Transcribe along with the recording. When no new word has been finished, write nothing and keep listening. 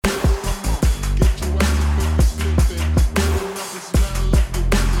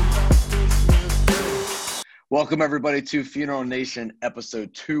Welcome, everybody, to Funeral Nation,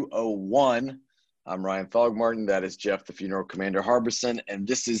 episode 201. I'm Ryan Thalgmartin. That is Jeff, the Funeral Commander Harbison, and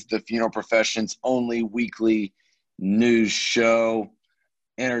this is the funeral profession's only weekly news show,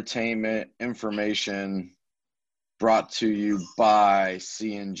 entertainment, information, brought to you by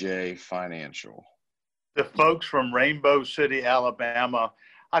C&J Financial. The folks from Rainbow City, Alabama.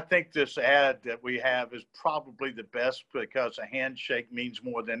 I think this ad that we have is probably the best because a handshake means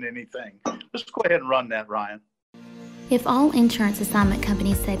more than anything. Let's go ahead and run that, Ryan. If all insurance assignment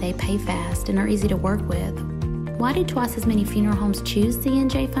companies say they pay fast and are easy to work with, why do twice as many funeral homes choose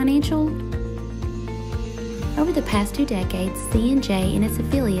C&J Financial? Over the past 2 decades, C&J and its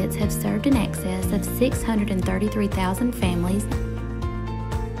affiliates have served in excess of 633,000 families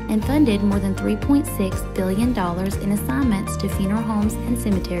and funded more than $3.6 billion in assignments to funeral homes and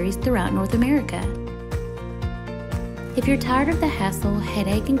cemeteries throughout North America. If you're tired of the hassle,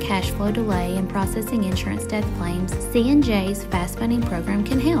 headache, and cash flow delay in processing insurance death claims, C&J's Fast Funding program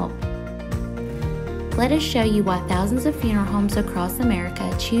can help. Let us show you why thousands of funeral homes across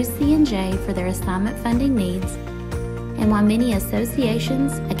America choose C&J for their assignment funding needs, and why many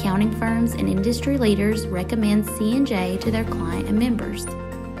associations, accounting firms, and industry leaders recommend C&J to their client and members.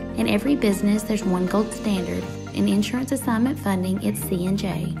 In every business, there's one gold standard. In insurance assignment funding, it's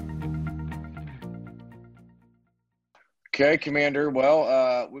C&J. Okay, Commander.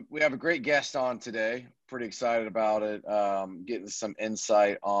 Well, we have a great guest on today. Pretty excited about it. Getting some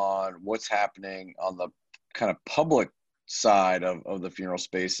insight on what's happening on the kind of public side of the funeral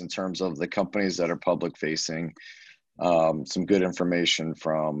space in terms of the companies that are public facing. Some good information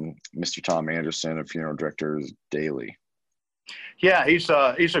from Mr. Tom Anderson of Funeral Directors Daily. Yeah, he's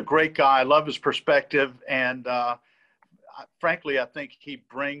a great guy. I love his perspective, and frankly, I think he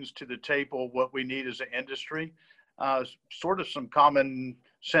brings to the table what we need as an industry, sort of some common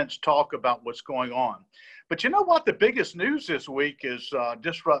sense talk about what's going on. But you know what? The biggest news this week is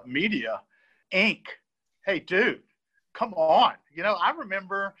Disrupt Media, Inc. Hey, dude, come on. You know, I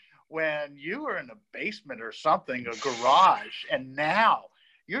remember when you were in a basement or something, a garage, and now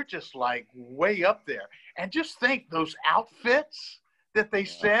you're just like way up there. And just think those outfits that they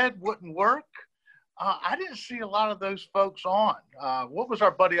said wouldn't work. I didn't see a lot of those folks on. What was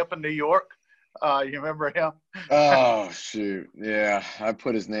our buddy up in New York? You remember him? Oh, shoot. Yeah, I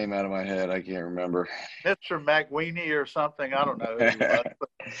put his name out of my head. I can't remember. Mr. McWeeny or something. I don't know who he was. But,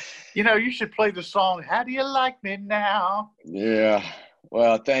 you know, you should play the song, How Do You Like Me Now? Yeah.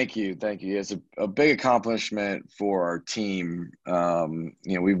 Well, thank you. Thank you. It's a big accomplishment for our team. You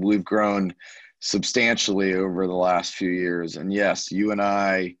know, we've grown substantially over the last few years. And yes, you and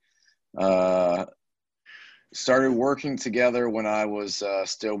I started working together when I was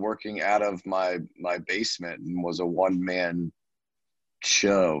still working out of my basement and was a one-man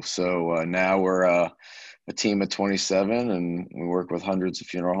show. So now we're a team of 27, and we work with hundreds of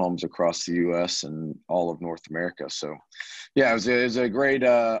funeral homes across the U.S. and all of North America. So, yeah, it was a great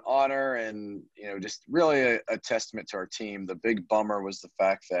honor, and you know, just really a testament to our team. The big bummer was the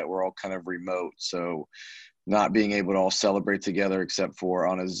fact that we're all kind of remote, so not being able to all celebrate together except for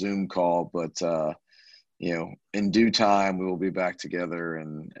on a Zoom call. But you know, in due time, we will be back together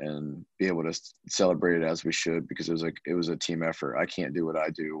and be able to celebrate it as we should, because it was a team effort. I can't do what I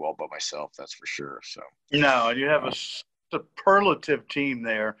do all by myself, that's for sure. So no, and you have a superlative team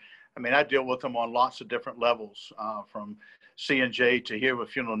there. I mean, I deal with them on lots of different levels, from C&J to here with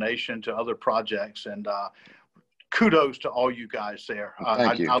Funeral Nation to other projects. And kudos to all you guys there.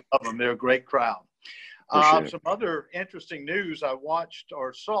 Thank you. I love them. They're a great crowd. Some other interesting news I watched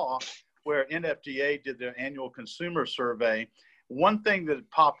or saw where NFDA did their annual consumer survey. One thing that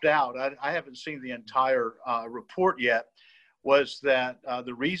popped out, I haven't seen the entire report yet, was that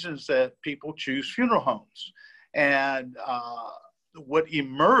the reasons that people choose funeral homes. And what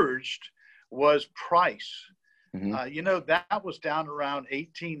emerged was price. Mm-hmm. You know, that was down around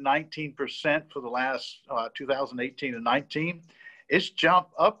 19% for the last 2018 and 19. It's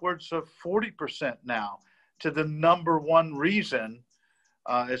jumped upwards of 40% now to the number one reason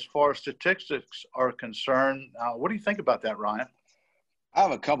as far as statistics are concerned. What do you think about that, Ryan? I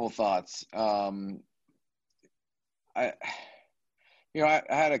have a couple thoughts. I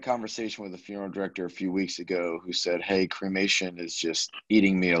had a conversation with a funeral director a few weeks ago who said, hey, cremation is just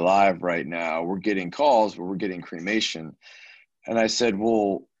eating me alive right now. We're getting calls, but we're getting cremation. And I said,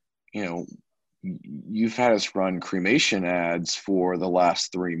 well, you know, you've had us run cremation ads for the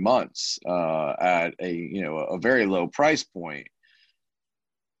last 3 months at a very low price point.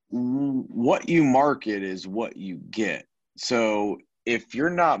 What you market is what you get. So if you're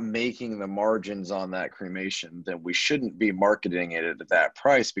not making the margins on that cremation, then we shouldn't be marketing it at that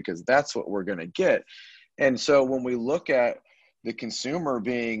price, because that's what we're going to get. And so when we look at the consumer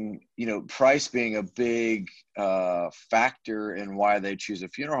being, price being a big factor in why they choose a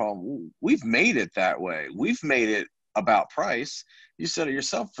funeral home, we've made it that way. We've made it about price. You said it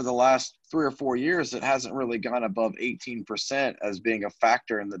yourself, for the last 3 or 4 years, it hasn't really gone above 18% as being a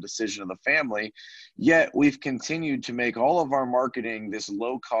factor in the decision of the family. Yet we've continued to make all of our marketing this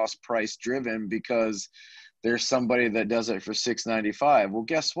low cost price driven because there's somebody that does it for $695. Well,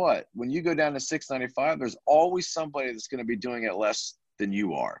 guess what? When you go down to $695, there's always somebody that's going to be doing it less than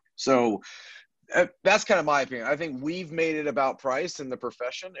you are. So that's kind of my opinion. I think we've made it about price in the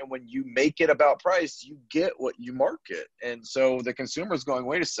profession. And when you make it about price, you get what you market. And so the consumer's going,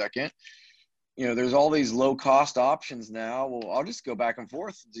 wait a second, there's all these low cost options now. Well, I'll just go back and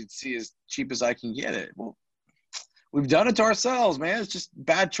forth to see as cheap as I can get it. Well, we've done it to ourselves, man. It's just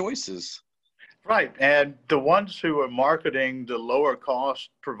bad choices. Right. And the ones who are marketing the lower cost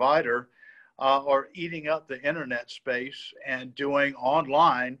provider are eating up the internet space and doing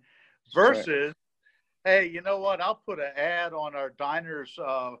online versus, hey, you know what? I'll put an ad on our diner's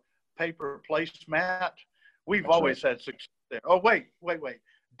paper placemat. We've always had success there. Oh, wait.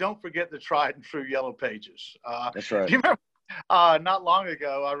 Don't forget the tried and true Yellow Pages. That's right. Do you remember not long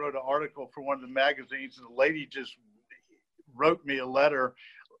ago, I wrote an article for one of the magazines, and the lady just wrote me a letter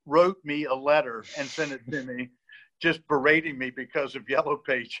and sent it to me, just berating me because of Yellow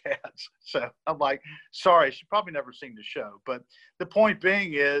Page ads. So I'm like, sorry, she probably never seen the show. But the point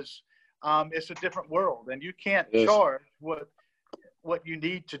being is, it's a different world, and you can't charge what you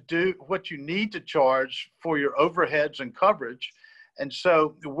need to do, what you need to charge for your overheads and coverage. And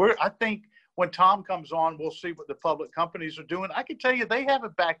so I think when Tom comes on, we'll see what the public companies are doing. I can tell you they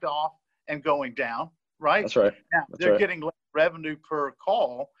haven't backed off and going down, right? That's right. Now, they're getting less revenue per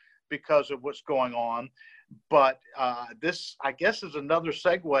call because of what's going on. But this, I guess, is another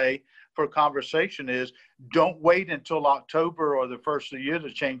segue for conversation is don't wait until October or the first of the year to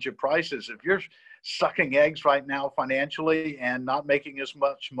change your prices. If you're sucking eggs right now financially and not making as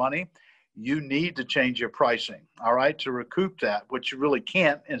much money, you need to change your pricing, all right, to recoup that, which you really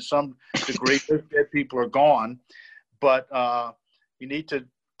can't in some degree. Dead people are gone, but you need to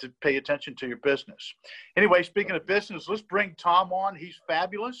pay attention to your business. Anyway, speaking of business, let's bring Tom on. He's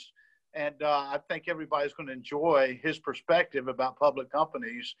fabulous. And I think everybody's going to enjoy his perspective about public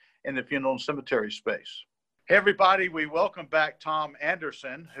companies in the funeral and cemetery space. Hey, everybody, we welcome back Tom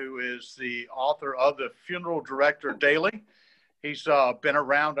Anderson, who is the author of the Funeral Director Daily. He's been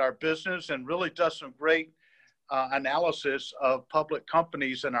around our business and really does some great analysis of public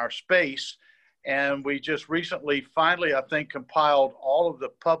companies in our space. And we just recently, finally, I think, compiled all of the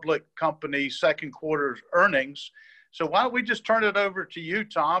public company second quarter's earnings. So why don't we just turn it over to you,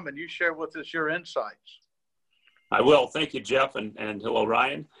 Tom, and you share with us your insights. I will. Thank you, Jeff, and hello,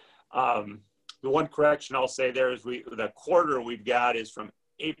 Ryan. The one correction I'll say there is the quarter we've got is from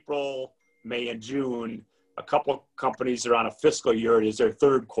April, May, and June. A couple companies are on a fiscal year. It is their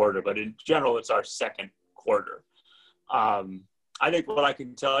third quarter, but in general, it's our second quarter. I think what I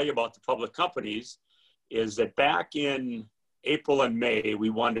can tell you about the public companies is that back in April and May, we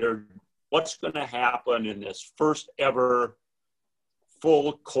wondered what's going to happen in this first ever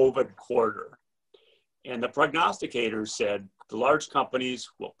full COVID quarter. And the prognosticators said the large companies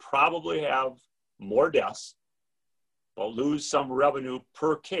will probably have more deaths, but lose some revenue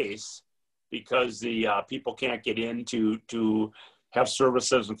per case because the people can't get in to have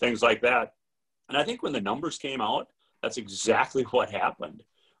services and things like that. And I think when the numbers came out, that's exactly what happened.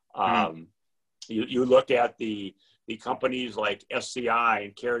 You look at the companies like SCI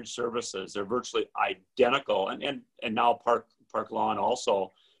and Carriage Services, they're virtually identical. And now Park Lawn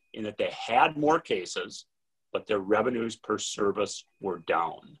also, in that they had more cases, but their revenues per service were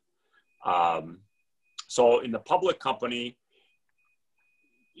down. So in the public company,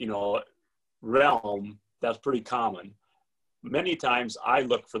 realm, that's pretty common. Many times I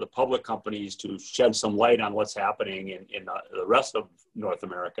look for the public companies to shed some light on what's happening in the rest of North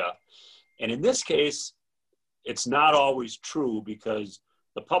America. And in this case, it's not always true because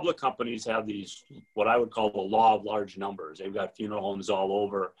the public companies have these, what I would call the law of large numbers. They've got funeral homes all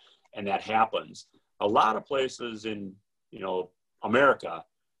over, and that happens. A lot of places in, America,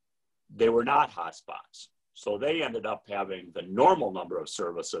 they were not hotspots. So they ended up having the normal number of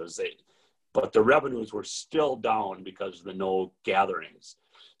services, but the revenues were still down because of the no gatherings.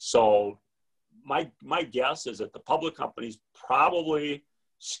 So my guess is that the public companies probably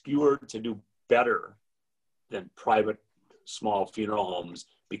skewered to do better than private small funeral homes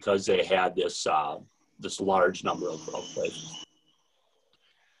because they had this large number of places.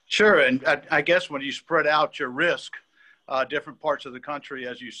 Sure, and I guess when you spread out your risk, different parts of the country,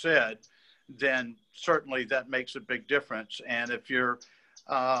 as you said, then certainly that makes a big difference. And if you're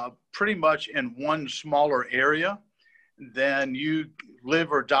pretty much in one smaller area, then you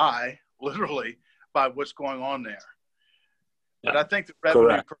live or die literally by what's going on there. Yeah. But I think the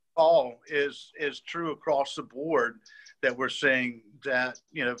revenue per call is true across the board, that we're seeing that,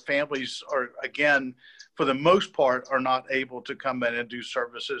 you know, families are, again, for the most part, are not able to come in and do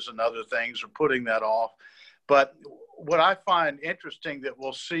services and other things, or putting that off. But what I find interesting that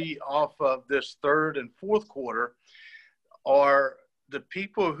we'll see off of this third and fourth quarter are the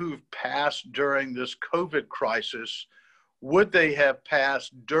people who've passed during this COVID crisis. Would they have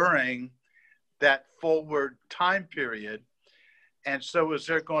passed during that forward time period? And so is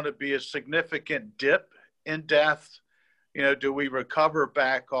there going to be a significant dip in death? You know, do we recover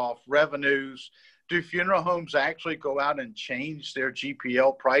back off revenues? Do funeral homes actually go out and change their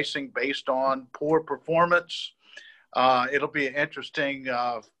GPL pricing based on poor performance? It'll be an interesting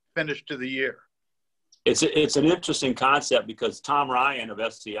finish to the year. It's an interesting concept, because Tom Ryan of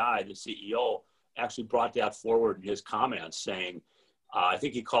SCI, the CEO, actually brought that forward in his comments, saying, I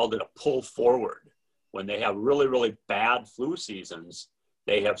think he called it a pull forward. When they have really, really bad flu seasons,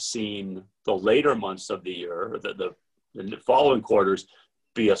 they have seen the later months of the year, the following quarters,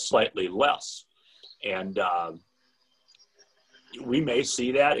 be a slightly less. And we may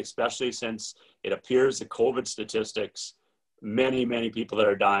see that, especially since it appears the COVID statistics, many, many people that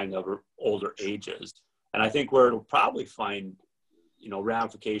are dying of older ages. And I think where it'll probably find, you know,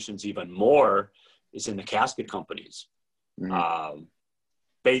 ramifications even more is in the casket companies. Mm-hmm.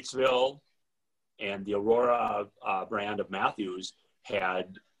 Batesville and the Aurora brand of Matthews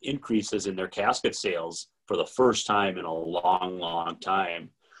had increases in their casket sales for the first time in a long, long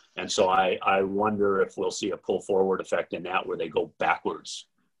time. And so I wonder if we'll see a pull forward effect in that, where they go backwards.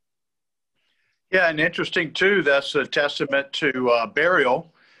 Yeah, and interesting too, that's a testament to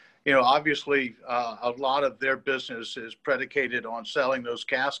burial. You know, obviously a lot of their business is predicated on selling those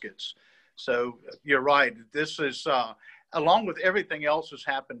caskets. So you're right. This is, along with everything else that's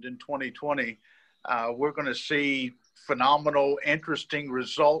happened in 2020, we're going to see phenomenal, interesting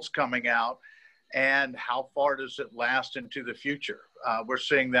results coming out. And how far does it last into the future? We're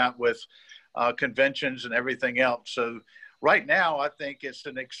seeing that with conventions and everything else. So right now, I think it's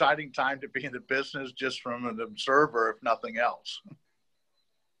an exciting time to be in the business, just from an observer, if nothing else.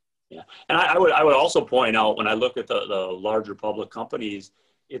 Yeah, and I would also point out, when I look at the larger public companies,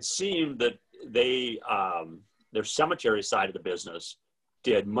 it seemed that they their cemetery side of the business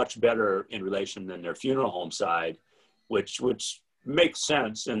did much better in relation than their funeral home side, which makes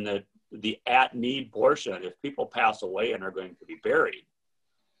sense in that the at-need portion, if people pass away and are going to be buried,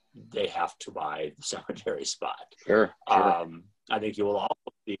 they have to buy the cemetery spot. Sure. I think you will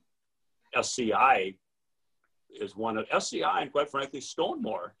also see SCI is one of SCI, and quite frankly,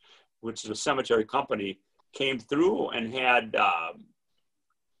 Stonemore, which is a cemetery company, came through and had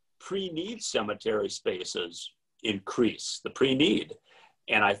pre-need cemetery spaces increase, the pre-need.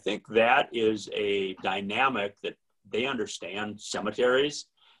 And I think that is a dynamic that they understand cemeteries,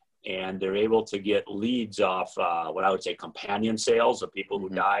 and they're able to get leads off what I would say companion sales of people who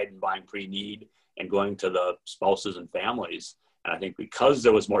died and buying pre-need and going to the spouses and families. And I think because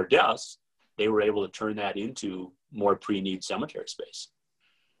there was more deaths, they were able to turn that into more pre-need cemetery space.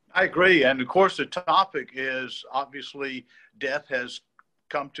 I agree. And of course, the topic is obviously death has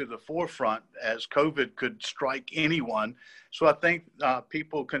come to the forefront, as COVID could strike anyone. So I think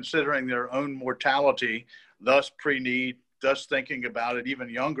people considering their own mortality, thus pre-need, thus thinking about it, even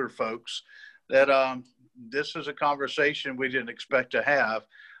younger folks, that this is a conversation we didn't expect to have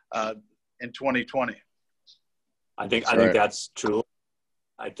in 2020. I think that's true.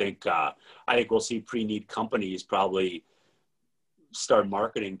 I think we'll see pre-need companies probably start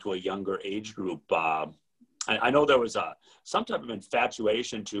marketing to a younger age group. I know there was some type of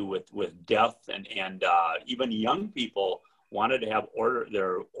infatuation too with death, and even young people wanted to have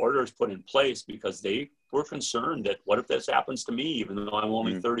their orders put in place because they were concerned that what if this happens to me, even though I'm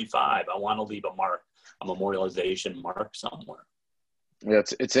only 35, I want to leave a mark, a memorialization mark somewhere. Yeah,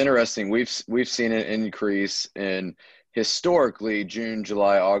 it's interesting. We've seen an increase in, historically, June,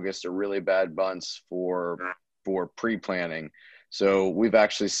 July, August are really bad months for pre-planning. So we've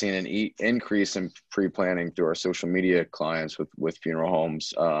actually seen an increase in pre-planning through our social media clients with funeral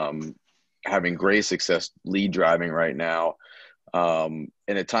homes, having great success lead driving right now, in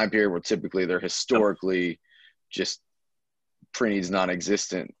a time period where typically they're historically just pre-needs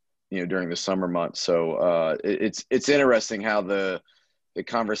non-existent, during the summer months. So it's interesting how the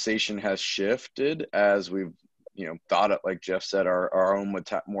conversation has shifted as we've, thought it, like Jeff said, our own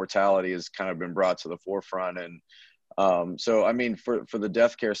mortality has kind of been brought to the forefront. And so, I mean, for the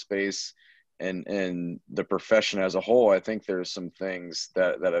death care space, and the profession as a whole, I think there's some things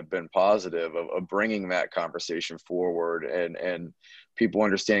that have been positive of bringing that conversation forward, and people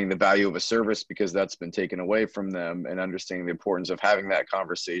understanding the value of a service because that's been taken away from them, and understanding the importance of having that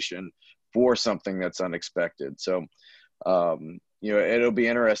conversation for something that's unexpected. So, you know, it'll be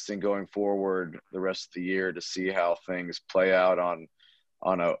interesting going forward the rest of the year to see how things play out on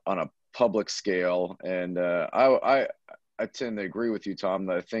a public scale. And I tend to agree with you, Tom,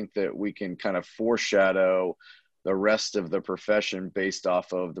 that I think that we can kind of foreshadow the rest of the profession based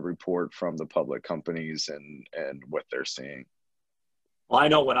off of the report from the public companies and what they're seeing. Well, I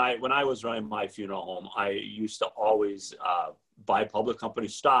know when I was running my funeral home, I used to always buy public company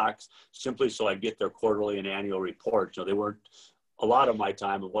stocks simply so I'd get their quarterly and annual reports. You know, they weren't, a lot of my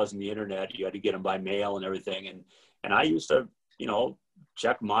time, it wasn't the internet. You had to get them by mail and everything. And I used to, you know,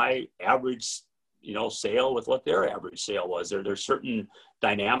 check my average, you know, sale with what their average sale was. There's certain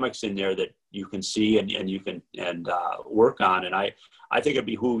dynamics in there that you can see and you can work on. And I think it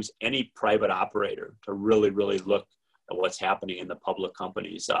behooves any private operator to really look at what's happening in the public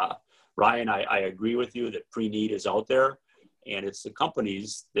companies. Ryan, I agree with you that pre-need is out there, and it's the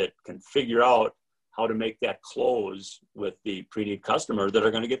companies that can figure out how to make that close with the pre-need customer that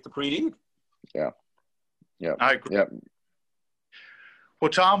are going to get the pre-need. Yeah. I agree. Yeah. Well,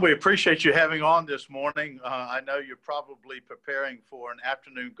 Tom, we appreciate you having on this morning. I know you're probably preparing for an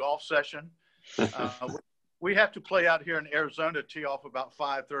afternoon golf session. We have to play out here in Arizona, tee off about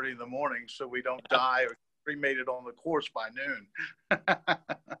 5:30 in the morning so we don't die or cremated on the course by noon.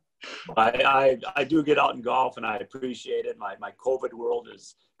 I do get out and golf, and I appreciate it. My COVID world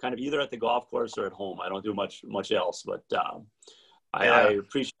is kind of either at the golf course or at home. I don't do much else, but I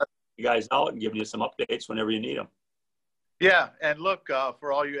appreciate you guys out and giving you some updates whenever you need them. Yeah, and look,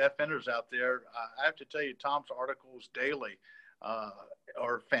 for all you FNers out there, I have to tell you, Tom's articles daily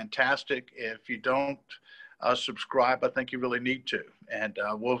are fantastic. If you don't subscribe, I think you really need to. And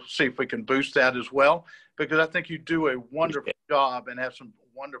we'll see if we can boost that as well, because I think you do a wonderful job and have some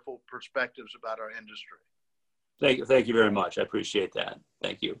wonderful perspectives about our industry. Thank you very much. I appreciate that.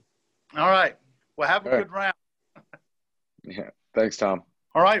 Thank you. All right. Well, have a good round. Yeah. Thanks, Tom.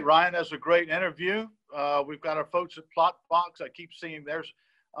 All right, Ryan, that's a great interview. We've got our folks at Plotbox. I keep seeing their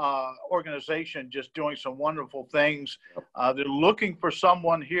organization just doing some wonderful things. They're looking for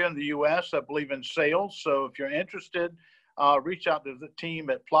someone here in the U.S., I believe, in sales. So if you're interested, reach out to the team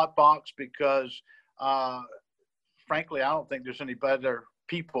at Plotbox, because frankly, I don't think there's any better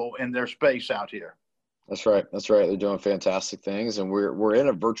people in their space out here. That's right. They're doing fantastic things, and we're in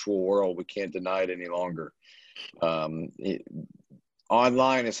a virtual world. We can't deny it any longer.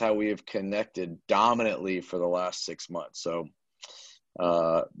 Online is how we have connected dominantly for the last 6 months. So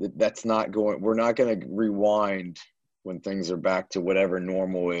that's not going. We're not going to rewind when things are back to whatever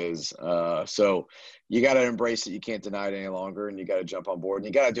normal is. So you got to embrace it. You can't deny it any longer, and you got to jump on board, and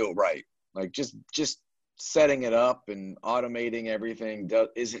you got to do it right. Like just setting it up and automating everything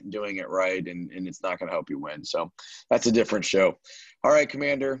isn't doing it right, and it's not going to help you win. So that's a different show. All right,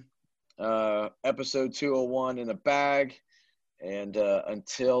 Commander. Episode 201 in the bag. And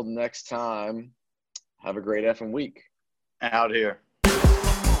until next time, have a great effing week. Out here.